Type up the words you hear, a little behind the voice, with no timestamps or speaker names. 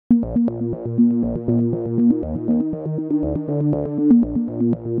Alright,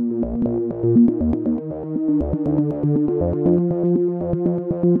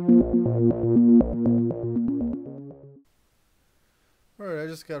 I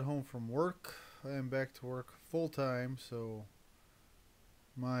just got home from work. I am back to work full time, so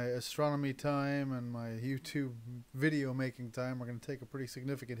my astronomy time and my YouTube video making time are going to take a pretty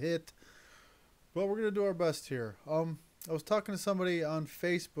significant hit. But we're going to do our best here. I was talking to somebody on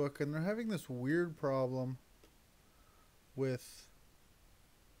Facebook, and they're having this weird problem with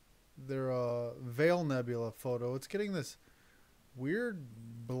their Veil Nebula photo. It's getting this weird,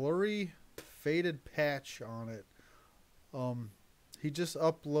 blurry, faded patch on it. He just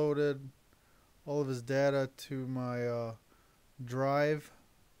uploaded all of his data to my drive.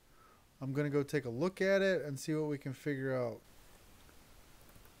 I'm going to go take a look at it and see what we can figure out.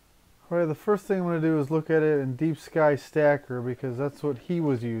 Alright, the first thing I'm going to do is look at it in Deep Sky Stacker, because that's what he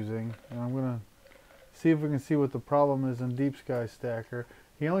was using. And I'm going to see if we can see what the problem is in Deep Sky Stacker.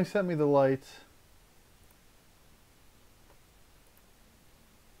 He only sent me the lights.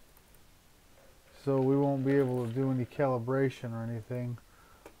 So we won't be able to do any calibration or anything.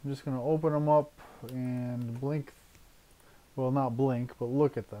 I'm just going to open them up and blink, well, not blink, but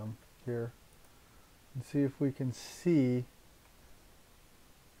look at them here and see if we can see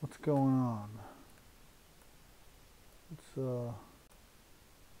what's going on. It's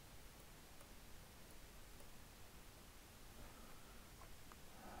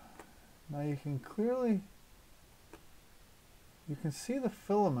now you can clearly, you can see the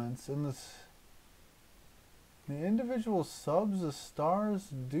filaments in this. The individual subs, the stars,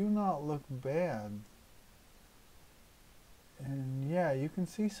 do not look bad. And yeah, you can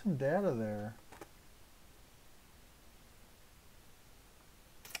see some data there.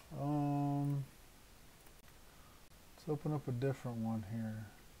 Let's open up a different one here.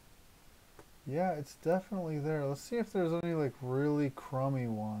 Yeah, it's definitely there. Let's see if there's any like really crummy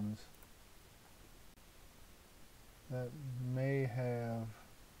ones that may have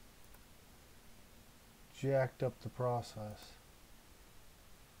jacked up the process.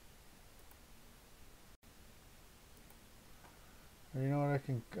 Or you know what,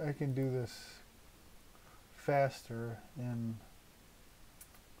 I can do this faster and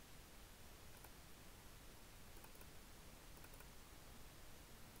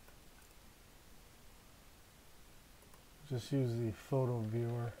just use the photo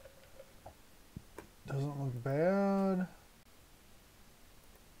viewer. Doesn't look bad.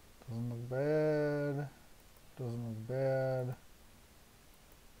 Doesn't look bad. Doesn't look bad.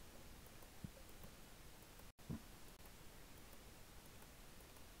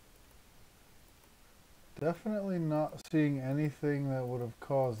 Definitely not seeing anything that would have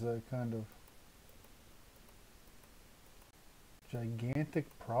caused that kind of gigantic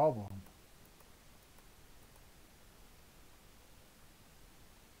problem.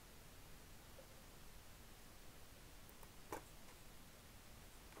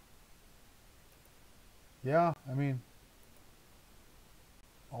 Yeah, I mean,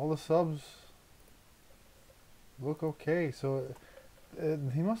 all the subs look okay. So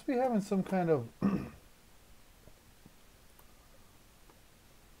he must be having some kind of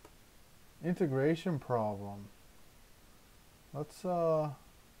integration problem. Let's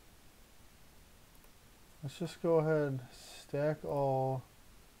just go ahead, stack all.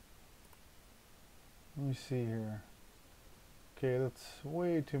 Let me see here. Okay, that's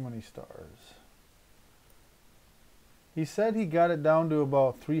way too many stars. He said he got it down to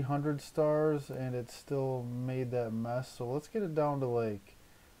about 300 stars and it still made that mess. So let's get it down to like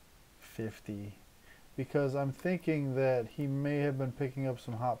 50, because I'm thinking that he may have been picking up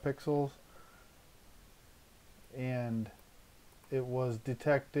some hot pixels and it was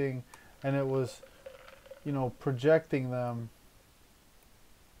detecting, and it was, you know, projecting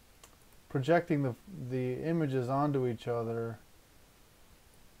the images onto each other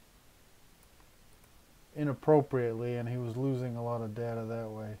inappropriately, and he was losing a lot of data that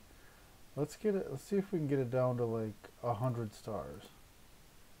way. Let's see if we can get it down to like 100 stars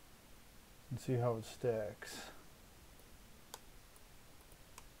and see how it stacks.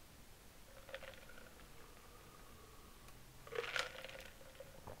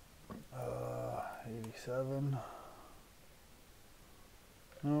 Uh, 87.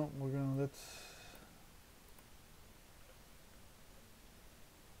 No, that's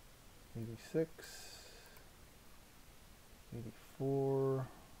 86. 84,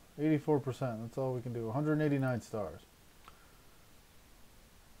 84%. That's all we can do. 189 stars.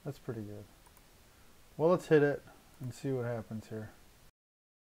 That's pretty good. Well, let's hit it and see what happens here.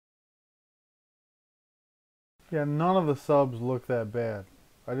 Yeah, none of the subs look that bad.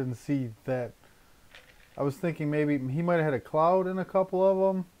 I didn't see that. I was thinking maybe he might have had a cloud in a couple of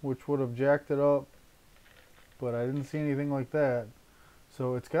them, which would have jacked it up, but I didn't see anything like that.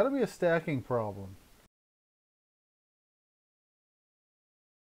 So it's got to be a stacking problem.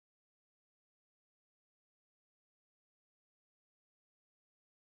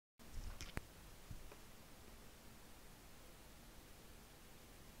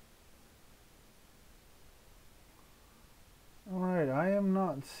 Alright, I am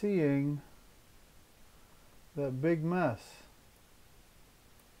not seeing that big mess.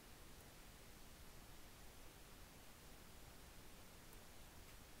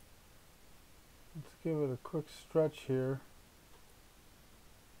 Let's give it a quick stretch here.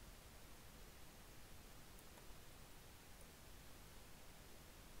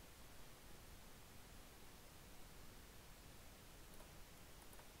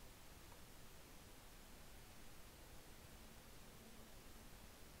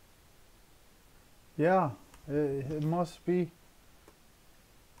 Yeah, it must be.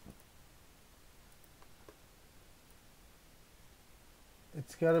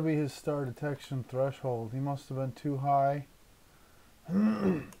 It's got to be his star detection threshold. He must have been too high.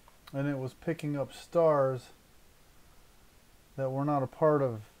 And it was picking up stars that were not a part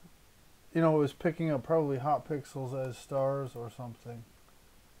of, it was picking up probably hot pixels as stars or something.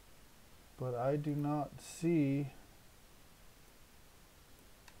 But I do not see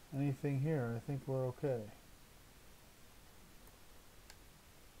anything here. I think we're okay.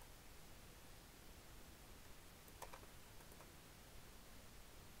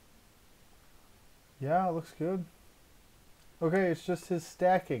 Yeah, it looks good. Okay, it's just his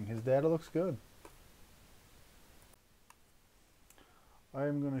stacking. His data looks good. I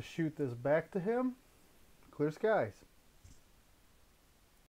am going to shoot this back to him. Clear skies.